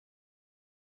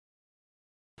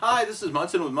Hi, this is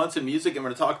Munson with Munson Music, and we're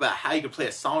going to talk about how you can play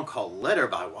a song called Letter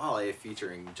by Wale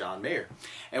featuring John Mayer.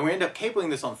 And we end up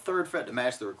capoing this on 3rd fret to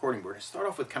match the recording. We're going to start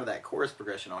off with kind of that chorus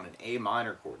progression on an A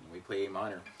minor chord, and we play A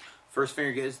minor. First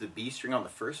finger goes to the B string on the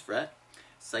 1st fret,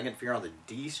 second finger on the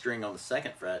D string on the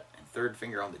 2nd fret, and third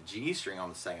finger on the G string on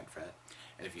the 2nd fret.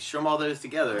 And if you strum all those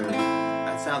together,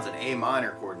 that sounds an A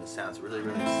minor chord, and it sounds really,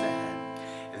 really sad.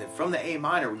 And then from the A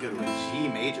minor, we go to a G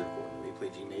major chord, and we play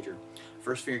G major.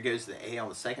 First finger goes to the A on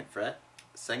the 2nd fret,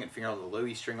 second finger on the low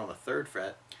E string on the 3rd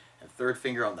fret, and third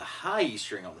finger on the high E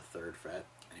string on the 3rd fret.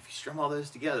 And if you strum all those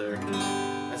together,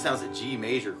 that sounds a G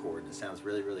major chord, and it sounds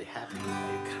really, really happy.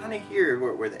 Now you kind of hear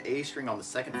where the A string on the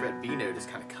 2nd fret B note is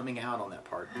kind of coming out on that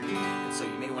part. And so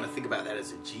you may want to think about that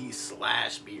as a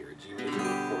G/B, or a G major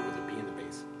chord with a B in the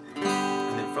bass.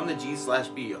 And then from the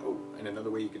G/B, and another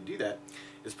way you can do that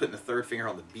is putting the third finger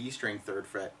on the B string 3rd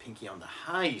fret, pinky on the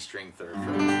high E string 3rd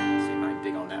fret. So you might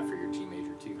dig on that for your G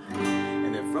major too.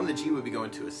 And then from the G we'll be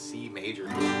going to a C major.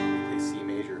 We play C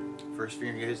major. First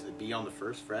finger goes to the B on the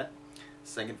 1st fret,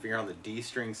 second finger on the D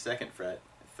string 2nd fret,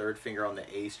 third finger on the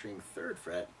A string 3rd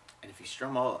fret. And if you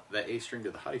strum all that A string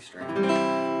to the high string,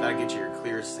 that'll get you your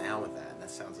clearest sound with that. And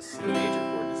that sounds a C major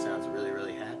chord, and it sounds really,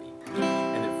 really happy.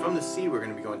 And then from the C we're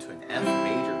going to be going to an F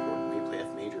major chord. We play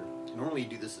F major. Normally you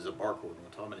do this as a bar chord, and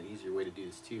we'll talk about an easier way to do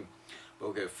this too. But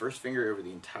we'll go first finger over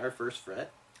the entire 1st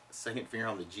fret, second finger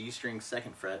on the G string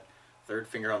 2nd fret, third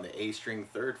finger on the A string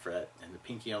 3rd fret, and the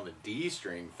pinky on the D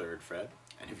string 3rd fret.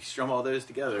 And if you strum all those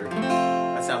together,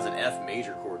 that sounds an F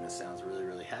major chord, and it sounds really,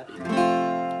 really happy.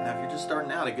 Now if you're just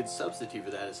starting out, a good substitute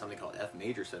for that is something called F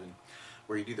major 7,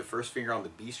 where you do the first finger on the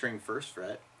B string 1st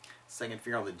fret, second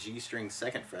finger on the G string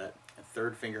 2nd fret, and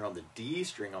third finger on the D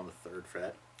string on the 3rd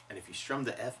fret. And if you strum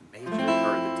the F major, or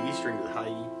the D string to the high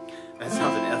E, that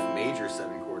sounds an F major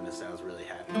 7 chord, and it sounds really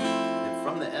happy. And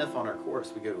from the F on our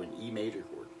chorus, we go to an E major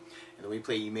chord. And then we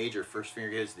play E major, first finger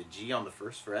goes to the G on the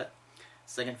 1st fret,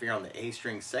 second finger on the A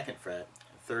string 2nd fret,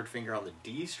 and third finger on the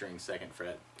D string 2nd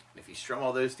fret. And if you strum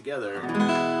all those together,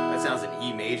 that sounds an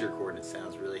E major chord, and it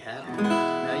sounds really happy.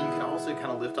 Now you can also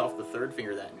kind of lift off the third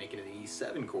finger of that and make it an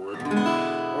E7 chord,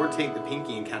 or take the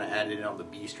pinky and kind of add it in on the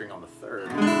B string on the 3rd.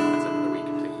 That's another way you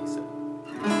can play E7.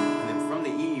 And then from the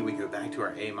E, we go back to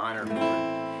our A minor chord,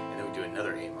 and then we do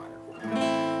another A minor chord.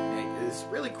 And it's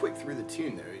really quick through the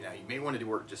tune though. Now you may want to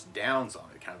work just downs on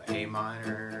it, kind of A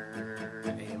minor,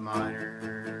 A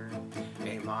minor,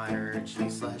 A minor,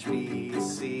 G/B,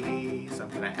 C. So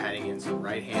I'm kind of adding in some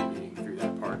right hand beating through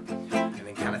that part, and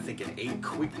then kind of thinking 8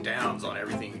 quick downs on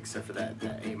everything except for that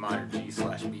A minor,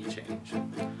 G/B change.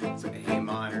 So A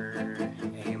minor,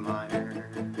 A minor,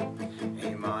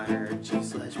 A minor,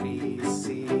 G/B,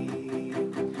 C,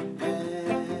 F,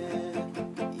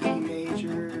 E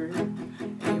major,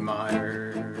 A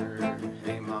minor,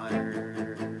 A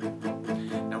minor.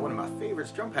 Now one of my favorite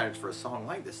strum patterns for a song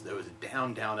like this though is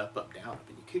down, down, up, up, down, up.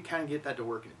 And you could kind of get that to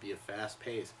work and it'd be a fast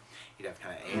pace. You'd have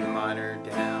kind of A minor,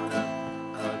 down,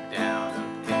 up, down,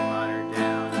 up, A minor,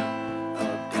 down,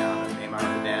 up, down, up, A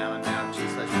minor, down, down,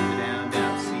 G/B, down,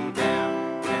 down, C,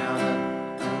 down, down,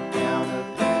 up, down,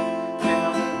 up, F,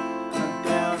 down, up,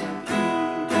 down, up, E,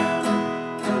 down,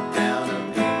 up, down,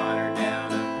 up, A minor, down,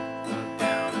 up,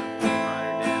 down, up, A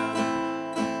minor, down.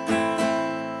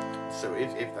 So if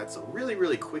that's really,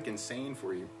 really quick and sane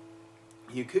for you,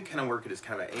 you could kind of work it as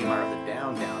kind of an A minor with a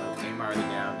down, down, up, A minor with a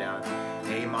down, down,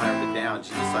 A minor with a down,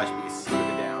 G/B, C with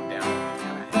a down, down, and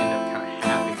kind of end up kind of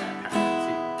having that pattern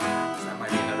too. So that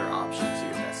might be another option too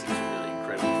if that seems really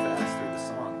incredibly fast through the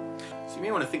song. So you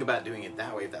may want to think about doing it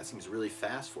that way if that seems really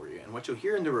fast for you. And what you'll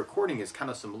hear in the recording is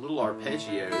kind of some little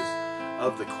arpeggios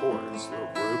of the chords, little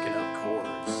broken up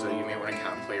chords. So you may want to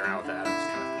kind of play around with that and just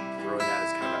kind of throw that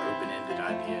as kind of an open-ended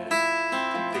idea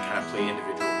to kind of play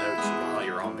individual notes while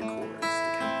you're on the chorus.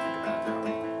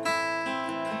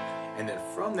 And then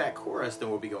from that chorus, then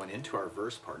we'll be going into our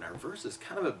verse part. And our verse is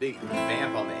kind of a big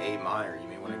vamp on the A minor. You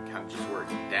may want to kind of just work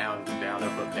down, down,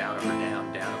 up, down, up, or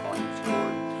down, down, up on each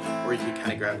chord. Or you can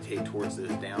kind of gravitate towards those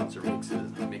downs or mix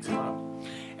them up.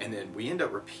 And then we end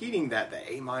up repeating the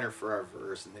A minor for our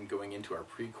verse and then going into our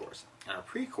pre-chorus. And our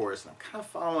pre-chorus, and I'm kind of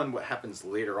following what happens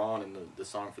later on in the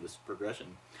song for this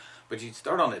progression. But you'd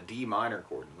start on a D minor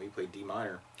chord, and we play D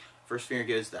minor. First finger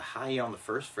goes to the high E on the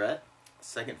 1st fret,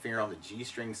 second finger on the G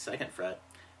string 2nd fret,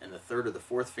 and the third or the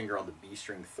fourth finger on the B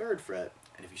string 3rd fret.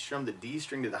 And if you strum the D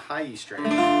string to the high E string,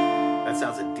 that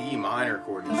sounds a D minor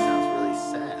chord, and it sounds really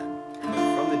sad. And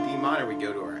then from the D minor we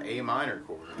go to our A minor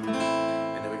chord, and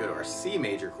then we go to our C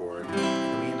major chord, and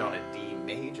then we end on a D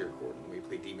major chord, and we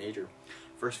play D major.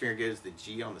 First finger goes to the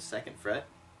G on the 2nd fret,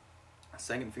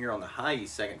 second finger on the high E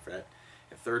 2nd fret,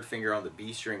 and third finger on the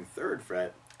B string 3rd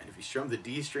fret. And if you strum the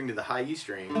D string to the high E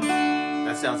string,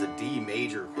 that sounds a D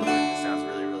major chord. It sounds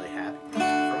really, really happy. For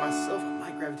myself, I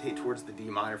might gravitate towards the D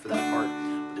minor for that part,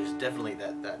 but there's definitely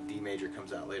that D major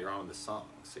comes out later on in the song.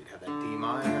 So you'd have that D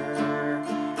minor,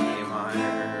 A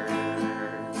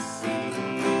minor, C, D.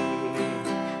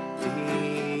 If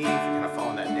you're kind of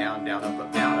following that down, down,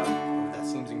 up, down, up. Oh, that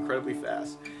seems incredibly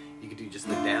fast. You could do just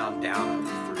the down, down,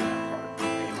 up through that part.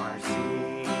 A minor, C,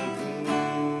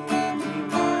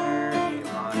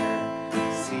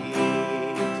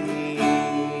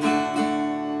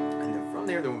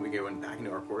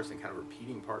 and kind of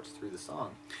repeating parts through the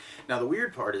song. Now the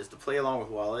weird part is to play along with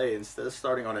Wale, instead of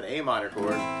starting on an A minor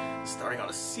chord, starting on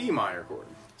a C minor chord.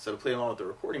 So to play along with the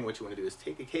recording, what you want to do is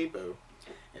take a capo,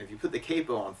 and if you put the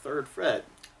capo on 3rd fret,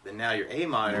 then now your A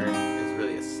minor is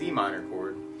really a C minor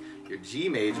chord, your G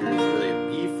major is really a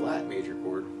B flat major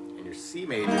chord, and your C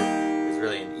major is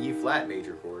really an E flat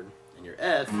major chord, and your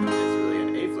F is really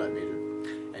an A flat major,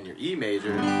 and your E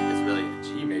major is really a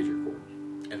G major chord.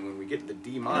 And when we get to the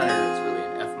D minor, it's really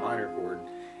an F minor chord,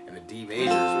 and the D major is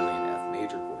really an F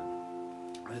major chord.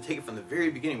 I'm going to take it from the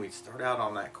very beginning. We'd start out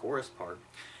on that chorus part,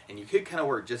 and you could kind of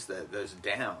work just those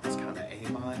downs, kind of A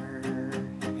minor,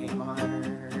 A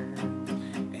minor,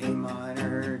 A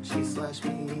minor, G slash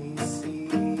B, C,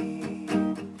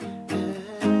 F,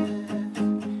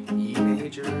 E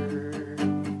major,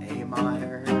 A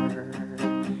minor, A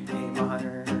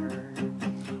minor,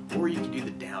 or you could do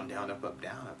the down, down, up,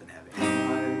 down, up, and have A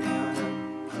minor,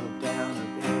 down, up, down, up,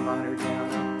 A minor,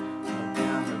 down, up,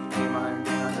 down, up, A minor,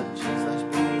 down, up, G slash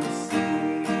B, C,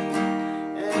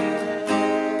 F,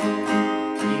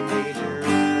 E major, A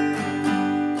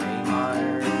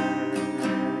minor,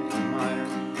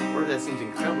 or if that seems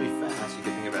incredibly fast, you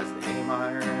could think of it as the A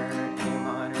minor,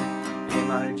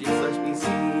 G slash B, C,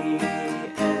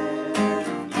 F,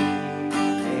 E,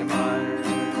 A minor,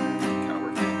 kind of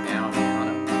working it down, down,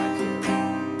 up,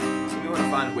 idea. So you want to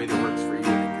find a way that works for you, and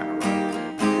then kind of run with it.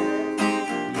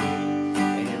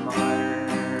 A minor,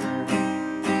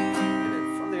 and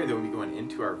then from there, then we'll be going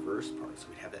into our verse part. So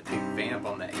we'd have that big vamp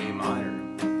on the A minor.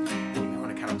 And you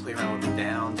want to kind of play around with the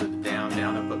downs, or the down,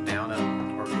 down, up, down, up,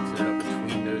 or mixing it up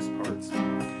between those parts.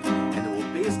 And then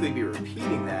we'll basically be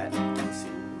repeating that. Let's see,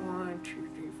 1, 2, 3,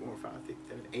 4, 5, 6,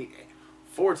 7, 8,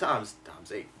 4 times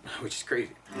 8, which is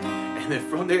crazy. And then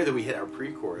from there, we hit our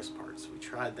pre-chorus part. So we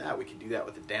tried that. We could do that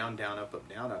with the down, down, up,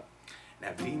 down, up. And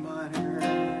have D minor,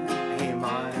 A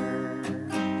minor,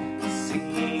 C,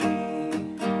 D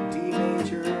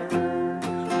major.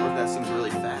 Or if that seems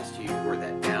really fast to you, or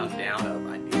that down, down, up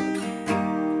idea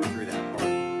through that part.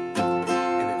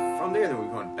 And then from there, we're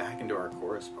going back into our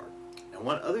chorus part. Now,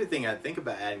 one other thing I think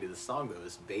about adding to the song, though,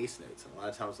 is bass notes. And a lot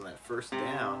of times on that first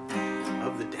down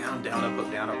of the down, down, up,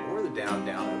 or the down,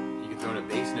 down, up, you can throw in a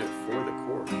bass note for the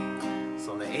chord.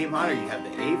 So on the A minor, you have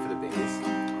the A for the bass.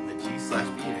 On the G slash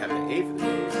B, you have the A for the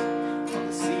bass. On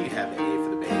the C, you have the A for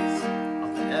the bass.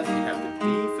 On the F, you have the D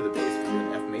for the bass for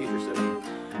an F major 7.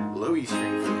 Low E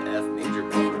string for the F major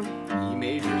bar. E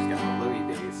major's got the low E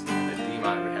bass, and the D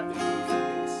minor would have the D for the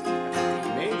bass. And the D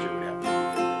major would have the D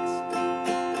for the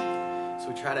bass. So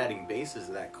we tried adding basses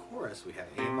to that chorus. We have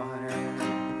A minor, A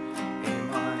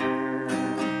minor,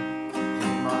 A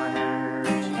minor, G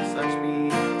slash B,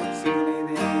 C and A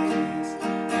bass,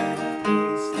 F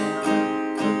bass,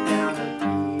 down, up, B,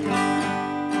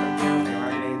 up,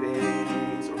 down, A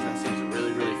bass. Or if that seems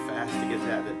really, really fast to get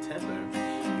that tempo,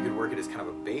 you could work it as kind of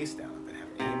a bass down up and have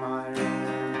A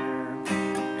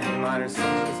minor, C, G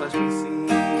slash B, C,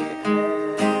 F, E,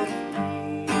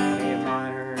 A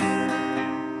minor,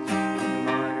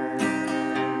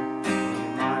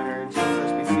 G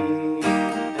slash B, C, F,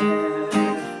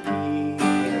 E,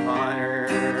 A minor.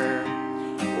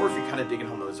 Or if you're kind of digging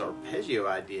home those arpeggio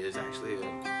ideas, actually,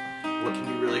 what can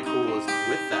be really cool is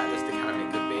with that is to kind of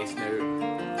make the bass note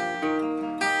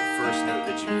the first note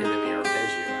that you hit in the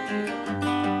arpeggio idea.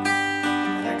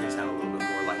 And that can sound a little bit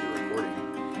more like a recording.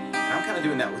 And I'm kind of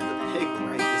doing that with the pick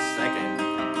right this second.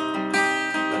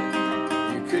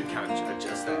 But you could kind of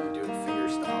adjust that and do it finger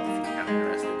style if you're kind of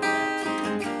interested in that too.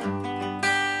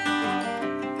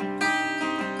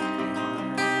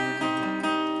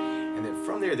 And then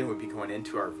from there, we'd be going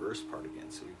into our verse part again.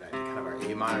 So we've got kind of our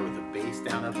A minor with a bass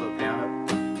down, up, down, up.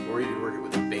 Or you could work it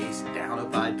with a bass down,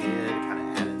 up idea to kind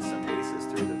of add in some basses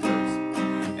through the verse.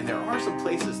 And there are some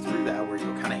places through that where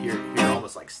you'll kind of hear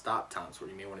almost like stop times where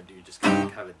you may want to do just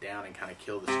kind of a down and kind of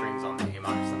kill the strings on the A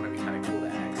minor. So that might be kind of cool to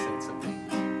accent some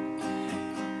things.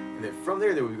 And then from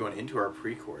there, we'll be going into our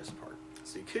pre-chorus part.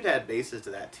 So you could add basses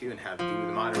to that too and have D with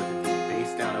the minor with the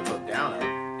bass down, up, down, up.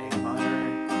 A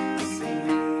minor, C, D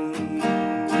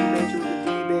major with the D,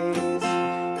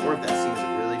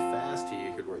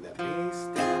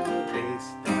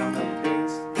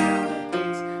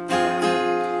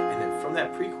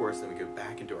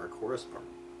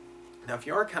 if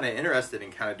you are kind of interested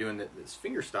in kind of doing this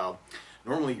finger style,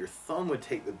 normally your thumb would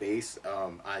take the bass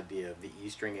idea of the E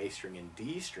string, A string, and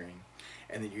D string,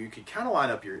 and then you could kind of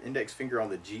line up your index finger on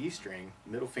the G string,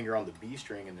 middle finger on the B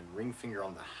string, and then ring finger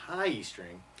on the high E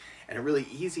string. And a really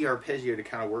easy arpeggio to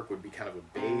kind of work would be kind of a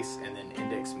bass and then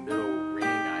index middle ring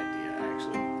idea,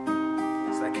 actually.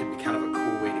 So that could be kind of a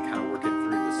cool way to kind of work it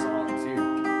through the song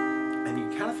too. And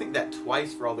you kind of think that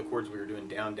twice for all the chords we were doing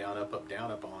down, down, up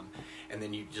on, and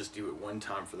then you just do it one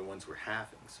time for the ones we're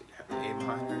having. So you have A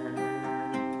minor,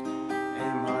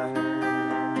 A minor,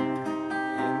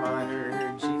 A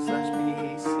minor,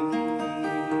 G/B, C,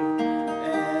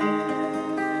 F,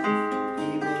 E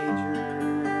major,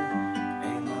 A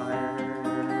minor,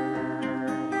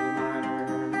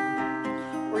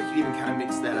 or you could even kind of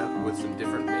mix that up with some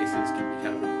different basses. Could be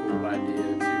kind of a cool idea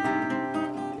too.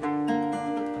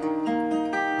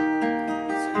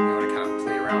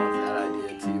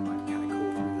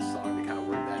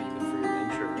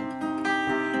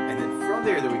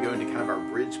 Then we go into kind of our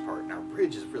bridge part, and our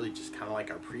bridge is really just kind of like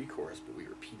our pre-chorus, but we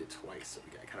repeat it twice. So we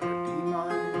got kind of a D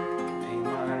minor, A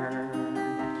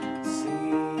minor, C, D,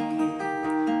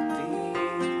 D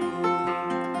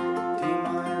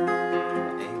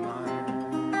minor, A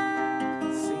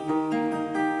minor, C,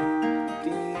 D, D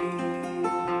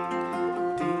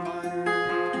minor,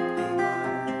 A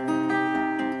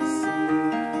minor, C,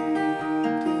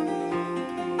 D, D minor.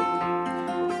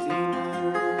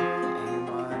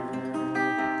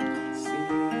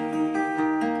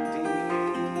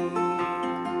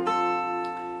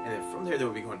 Then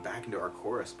we'll be going back into our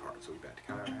chorus part, so we're back to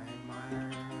kind of A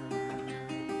minor,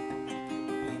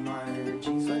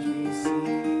 G/B, C,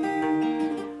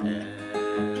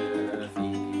 F, E, A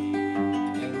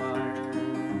minor,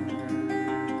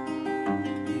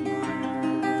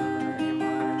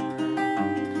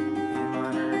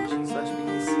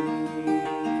 G/B, C,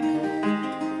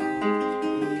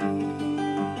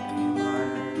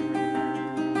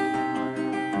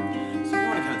 So you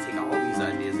want to kind of take all these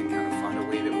ideas and kind of find a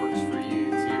way that works for you.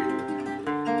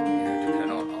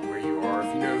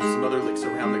 Some other licks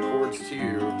around the chords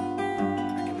too,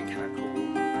 that can be kind of cool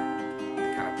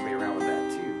to kind of play around with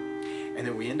that too. And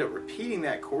then we end up repeating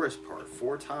that chorus part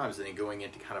 4 times and then going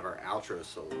into kind of our outro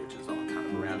solo, which is all kind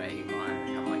of around A minor,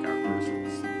 kind of like our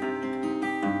verses.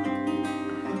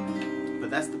 But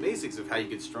that's the basics of how you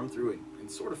could strum through it and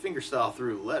sort of fingerstyle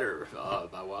through Letter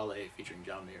by Wale featuring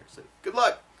John Mayer. So good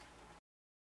luck!